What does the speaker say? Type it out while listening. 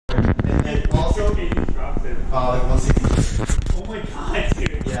Like 160. Oh my god,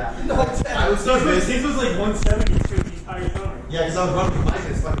 dude. Yeah. No, I was so good. His was like 172 the entire summer. Yeah, because I was running the bike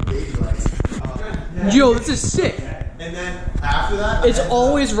and it's fucking baby legs. Yo, this is sick. And then after that, It's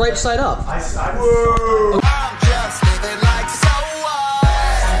always right side up. I whoa. I'm just living like so what?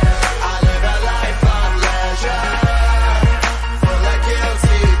 I live a life of leisure, full of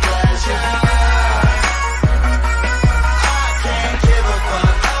guilty pleasure. I can't give a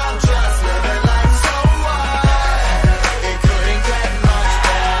fuck. I'm just living like so what? It couldn't get much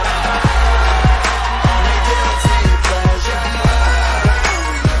better. Only guilty pleasure.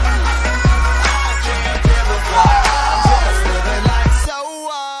 I can't give a fuck. I'm just living like so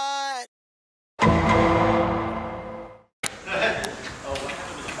what?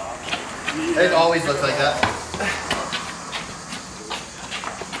 It always looks like that.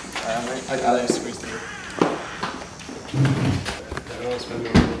 I got it. Squeezed through.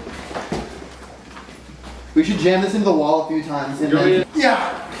 We should jam this into the wall a few times. And then,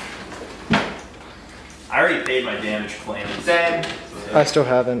 yeah. I already paid my damage claim. Same. I still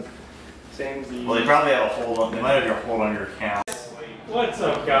haven't. Well, they probably have a hold on. They might have your hold on your account. What's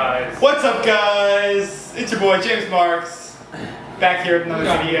up, guys? What's up, guys? It's your boy James Marks, back here with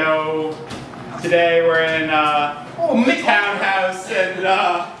another video. Today we're in the townhouse, and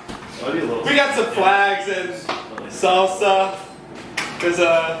we got some flags and salsa. There's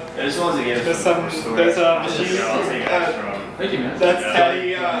some machines. Thank you, man. That's Teddy.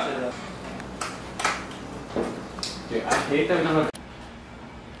 Dude, I hate that we don't have.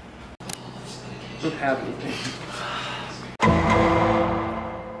 I'm happy.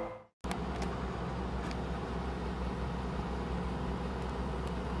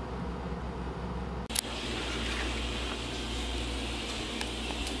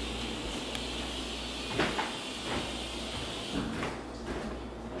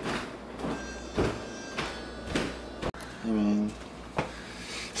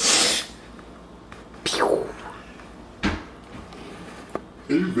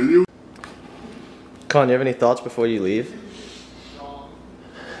 Colin, you have any thoughts before you leave? I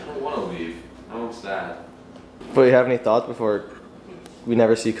don't want to leave. I'm sad. But you have any thoughts before we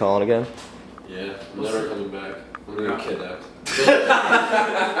never see Colin again? Yeah, I'm never coming back. I'm gonna get kidnapped.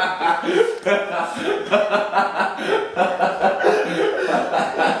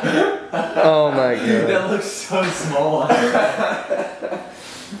 Oh my god. That looks so small.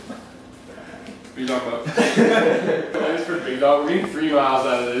 Big dog up. Thanks for big dog. We're getting 3 miles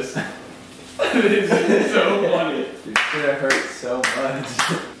out of this. It's so funny. It's gonna hurt so much.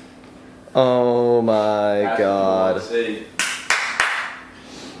 Oh my god. Okay,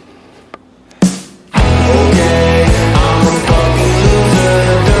 I'm a fucking loser,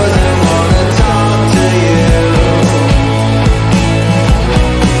 doesn't wanna talk to you.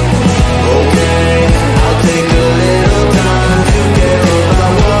 Okay, I'll take a little time to care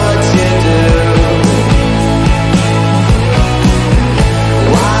about what you do.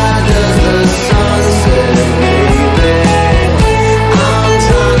 Why does the sun set, baby? I'm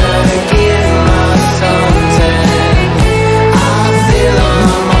trying to get my suntan. I feel I'm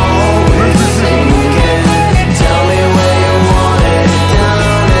always sinking. Tell me where you want it, down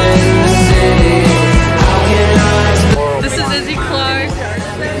in the city. How can I? This is Izzy Clark,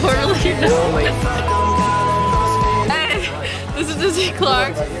 formerly known as This is Izzy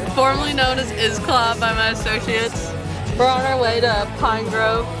Clark, formerly known as Iz Club by my associates. We're on our way to Pine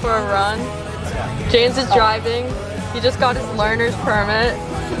Grove for a run. James is driving. He just got his learner's permit,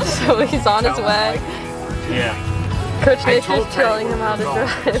 so he's on his way. Yeah. Coach Nictor's telling him how to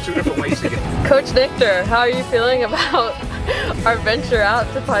drive. 2 different ways to get. Coach Nictor, how are you feeling about our venture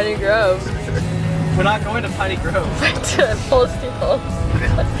out to Piney Grove? We're not going to Piney Grove. To full steeple.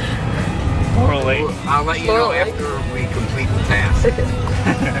 Poorly. I'll let you know after we complete the task.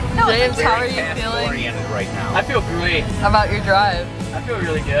 James, how are you feeling Oriented right now. I feel great. about your drive? I feel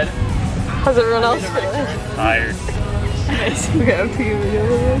really good. How's everyone else feeling? Tired.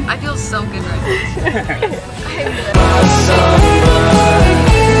 I feel so good right now.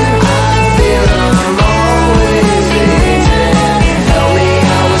 I feel I'm always eating. Help me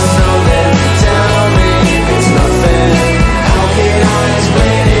out with something. Tell me it's nothing. How can I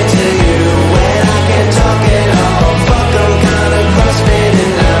explain it to you when I can't talk at all? Fuck, I'm kinda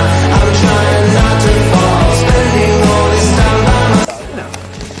frustrated now. I'm trying not to fall. Spending all this time by myself.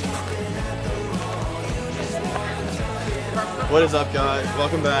 What is up, guys?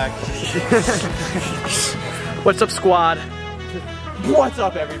 Welcome back. What's up, squad? What's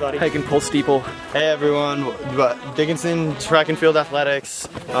up, everybody? I can pull steeple. Hey everyone, Dickinson Track and Field Athletics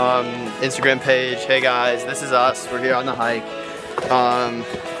Instagram page. Hey guys, this is us. We're here on the hike.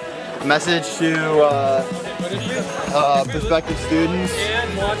 Message to prospective students.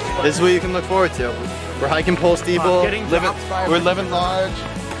 This is what you can look forward to. We're hiking Pole Steeple. We're living large.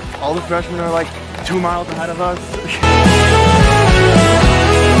 All the freshmen are like 2 miles ahead of us.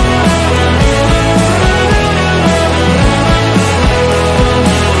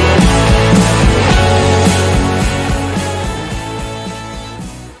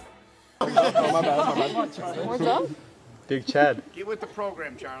 What's up? Big Chad. Get with the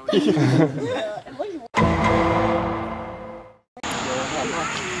program, Charlie.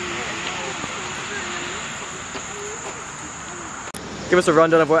 Give us a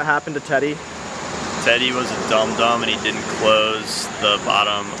rundown of what happened to Teddy. Teddy was a dum-dum and he didn't close the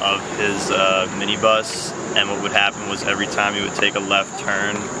bottom of his minibus, and what would happen was every time he would take a left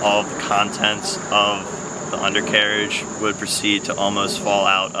turn, all of the contents of the undercarriage would proceed to almost fall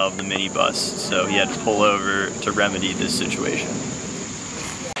out of the minibus, so he had to pull over to remedy this situation.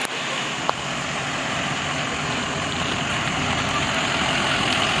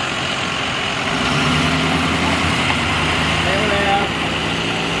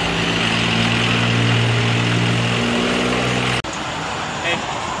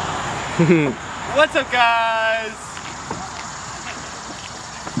 What's up, guys?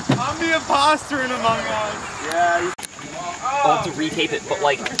 I'm the imposter in Among Us. Yeah. Oh, to retape it, but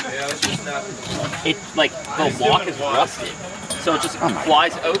like, it like the lock is rusted, so it just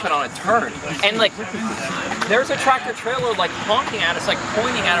flies open on a turn. And like, there's a tractor trailer like honking at us, like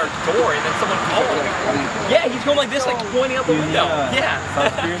pointing at our door, and then someone called. Yeah, he's going like this, like pointing out the window. Yeah.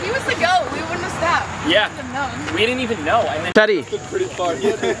 He was the goat. We wouldn't have stopped. Yeah. We didn't even know. And then Teddy.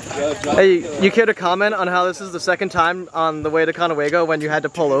 Hey, you care to comment on how this is the second time on the way to Conewago when you had to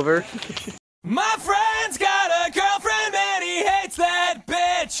pull over? My friend's got a girlfriend and he hates that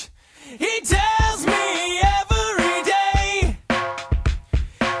bitch. He tells me every day.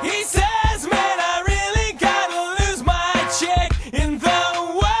 He says, man, I really gotta lose my chick in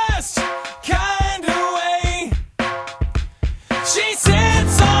the worst kind of way. She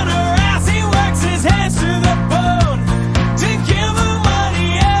sits on her ass, he works his hands to the bone to give her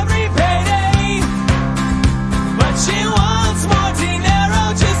money every payday. But she wants more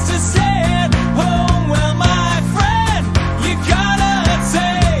dinero just to stay at home. Well, my friend, you gotta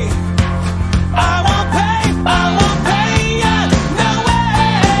say, I won't pay ya, no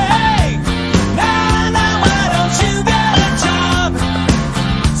way. Nah, nah, why don't you get a job?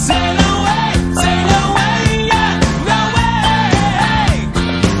 Say no way, yeah, no way.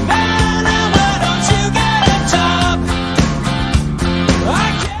 Nah, nah, why don't you get a job? I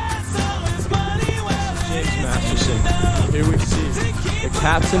guess all his money well. James Masterson. Here we see the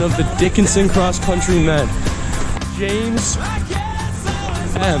captain of the Dickinson cross country men, James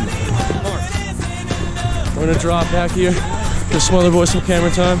M. We're gonna drop back here. Give some other boys some camera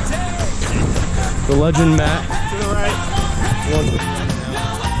time. The legend Matt. To the right.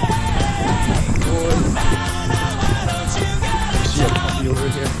 See a puppy over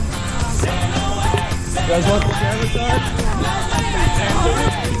here. You guys want the camera time?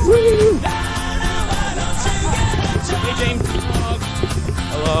 Woo! Hey James.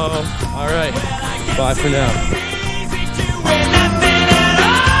 Hello. All right. Bye for now.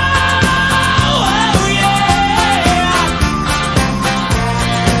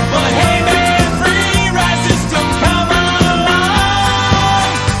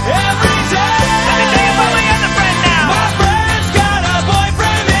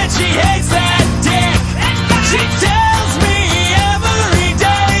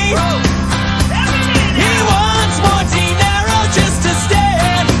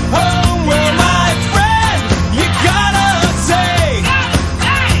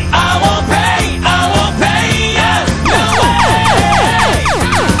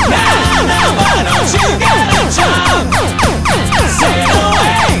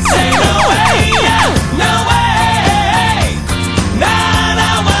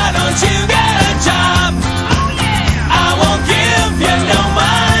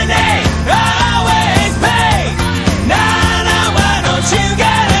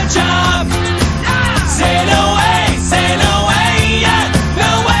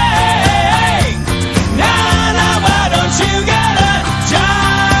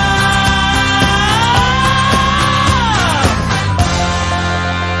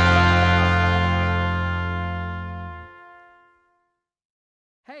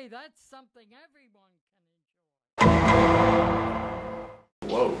 Hey, that's something everyone can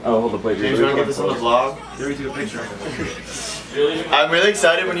Whoa. Oh, hold up, wait. James, you wanna get this on the vlog? Here we took a picture. I'm really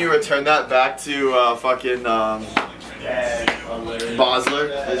excited when you return that back to fucking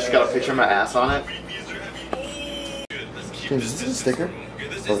Bosler. I just got a picture of my ass on it. James, is this a sticker?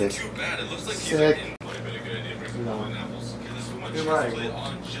 Sick.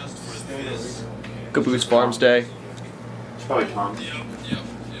 Caboose Farms Day. It's probably calm.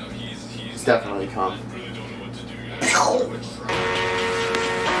 It's definitely calm.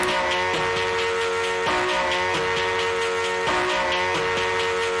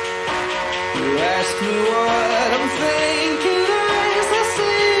 You ask me what I'm thinking as I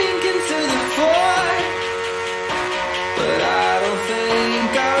sink into the void, but I don't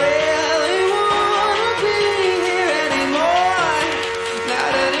think I really wanna be here anymore,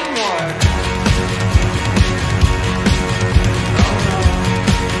 not anymore.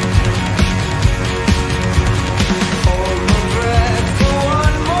 Hold my breath for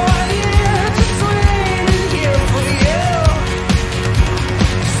one more year, just waiting here for you,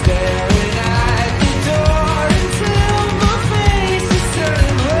 staring at the door until my face is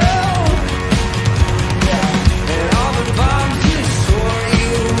turning blue. And all the bombs you swore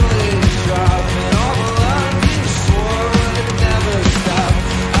you wouldn't drop, and all the love you swore would never stop.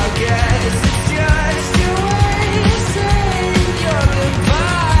 I guess it's just your way of saying your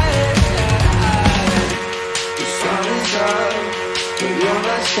goodbye. The sun is up, but you're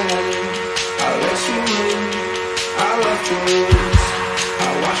not shining. I let you in, I left to lose. I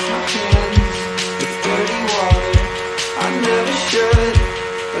wash my hands with dirty water. I never should,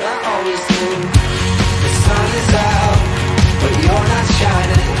 but I always do. The sun is out, but you're not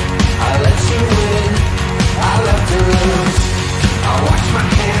shining. I let you in, I left to lose. I wash my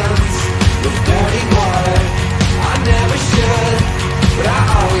hands with dirty water. I never should, but I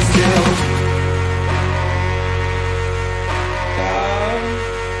always do.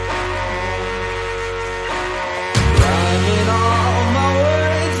 Rhyming all my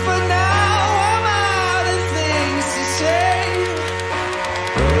words, but now I'm out of things to say.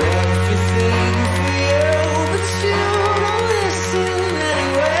 Everything for you, but you don't listen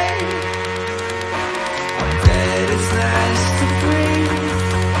anyway. I bet it's nice to breathe.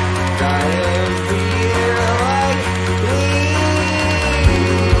 Not every year like me.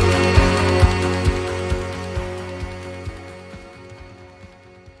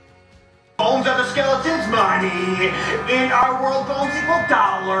 Bones are the skeleton's money. In our world, bones equal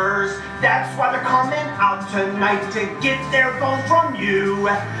dollars. That's why they're coming out tonight to get their bones from you.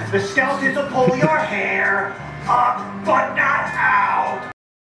 The skeletons will pull your hair up, but not out.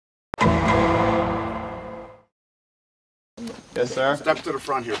 Yes, sir. Step to the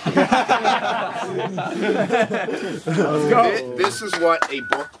front here. Let's go. This is what a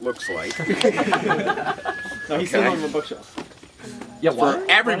book looks like. He's still on the bookshelf. Yeah, for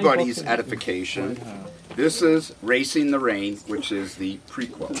everybody's edification, this is Racing the Rain, which is the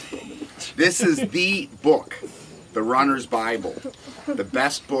prequel. This is the book, the Runner's Bible, the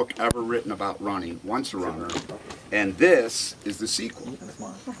best book ever written about running, once a runner, and this is the sequel.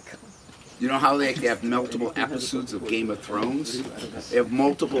 You know how they have multiple episodes of Game of Thrones? They have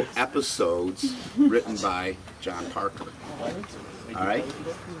multiple episodes written by John Parker. All right?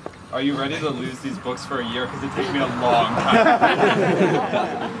 Are you ready to lose these books for a year? Because it takes me a long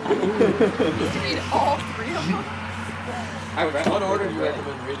time. To read all three of them. What order do you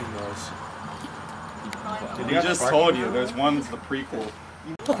recommend reading those? He just told you, there's one's the prequel.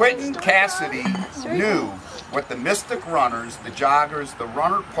 Quentin Cassidy knew what the mystic runners, the joggers, the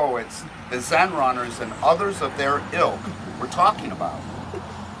runner poets, the Zen runners, and others of their ilk were talking about.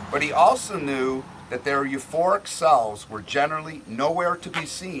 But he also knew that their euphoric selves were generally nowhere to be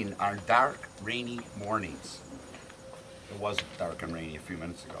seen on dark, rainy mornings. It was dark and rainy a few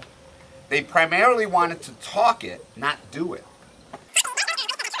minutes ago. They primarily wanted to talk it, not do it.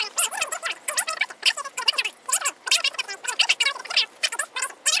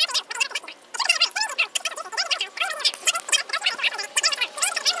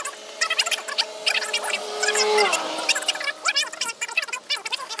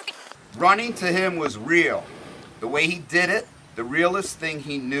 Running to him was real. The way he did it, the realest thing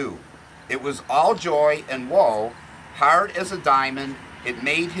he knew. It was all joy and woe, hard as a diamond. It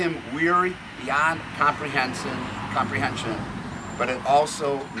made him weary beyond comprehension, but it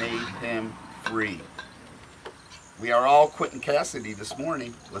also made him free. We are all Quentin Cassidy this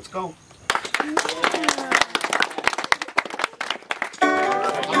morning. Let's go.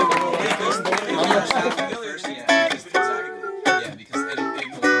 Yeah, because it will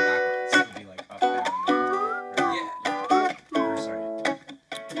go backwards. It will be like up, down, right. Yeah. Or sorry.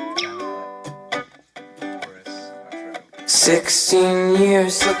 Down, chorus, outro. 16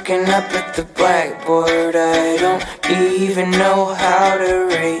 years looking up at the blackboard. I don't even know how to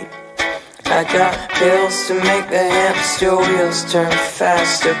read. I got pills to make the hamster wheels turn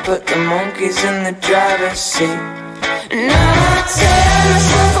faster. Put the monkeys in the driver's seat. And tear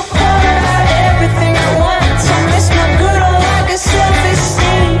myself apart, everything I want to miss my good old lack of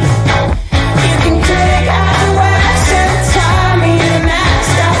self-esteem. You can take out the wax and tie me to the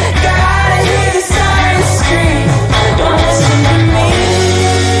mast. I gotta hear the sirens scream. Don't listen to me.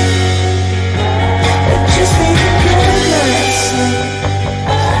 Just make a good night's sleep.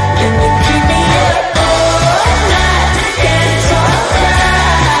 And you keep me up all night. Can't talk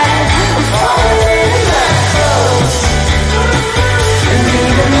right. I'm falling in my clothes. And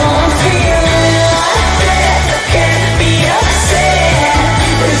even though I'm feeling like that, I can't be upset,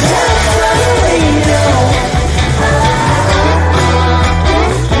 'cause I finally know.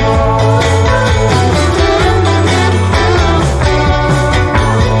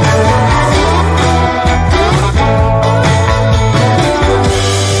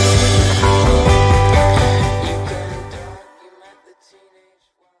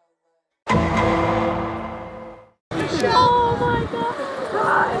 Oh my god!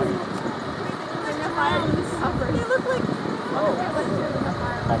 They look like.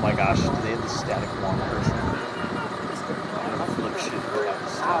 Oh my gosh, do they have the static one person? Flip shit.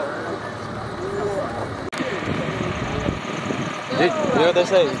 Dude, you know what they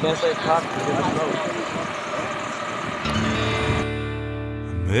say? You can't say cock, you can't smoke.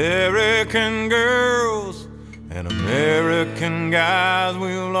 American girls and American guys,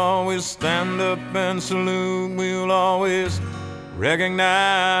 we'll always stand up and salute. We'll always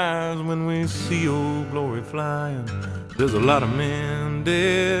recognize when we see old glory flying. There's a lot of men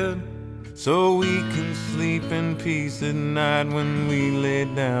dead, so we can sleep in peace at night when we lay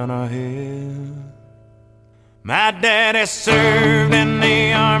down our head. My daddy served in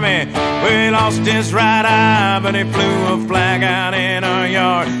the army, where he lost his right eye, but he flew a flag out in our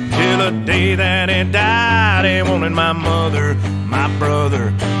yard till the day that he died. He wanted my mother, my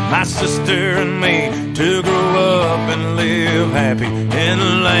brother, my sister and me to grow up and live happy in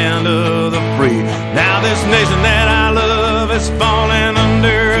the land of the free. Now this nation that I love is falling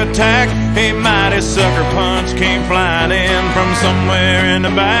under attack. A mighty sucker punch came flying in from somewhere in the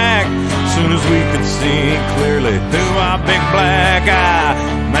back. Soon as we could see clearly through our big black eye,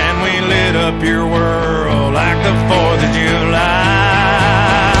 man, we lit up your world like the 4th of July.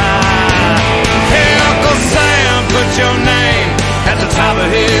 Hey, Uncle Sam, put your name at the top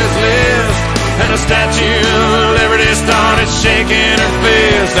of his list, and the Statue of Liberty started shaking her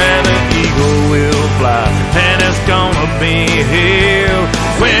fist, and the eagle will fly, and it's gonna be here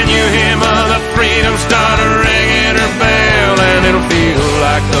when you hear Mother Freedom start ringing her bell, and it'll feel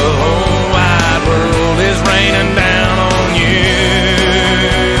like the whole wide world is raining down on you.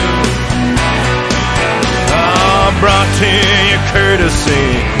 Oh, brought to you courtesy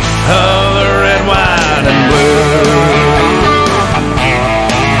of the red, white, and blue.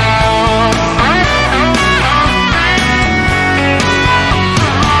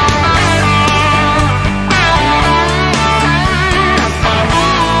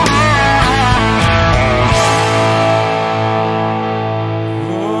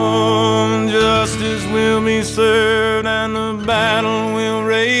 Served and the battle will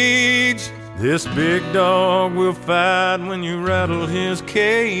rage. This big dog will fight when you rattle his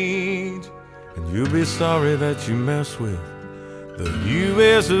cage, and you'll be sorry that you mess with the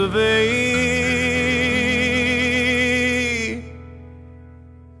US of A.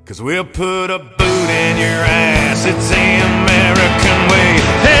 'Cause we'll put a boot in your ass, it's the American way.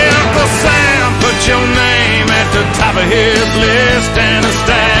 Hey, Uncle Sam, put your name at the top of his list, and the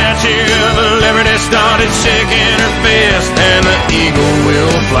Statue of Liberty started shaking her fist, and the eagle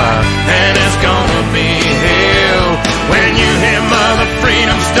will fly, and it's gonna be hell when you hear Mother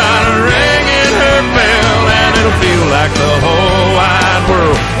Freedom start ringing her bell, and it'll feel like the whole wide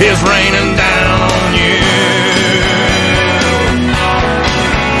world is raining down on you.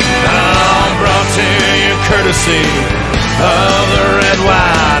 Brought to you courtesy of the red,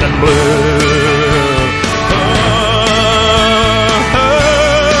 white, and blue.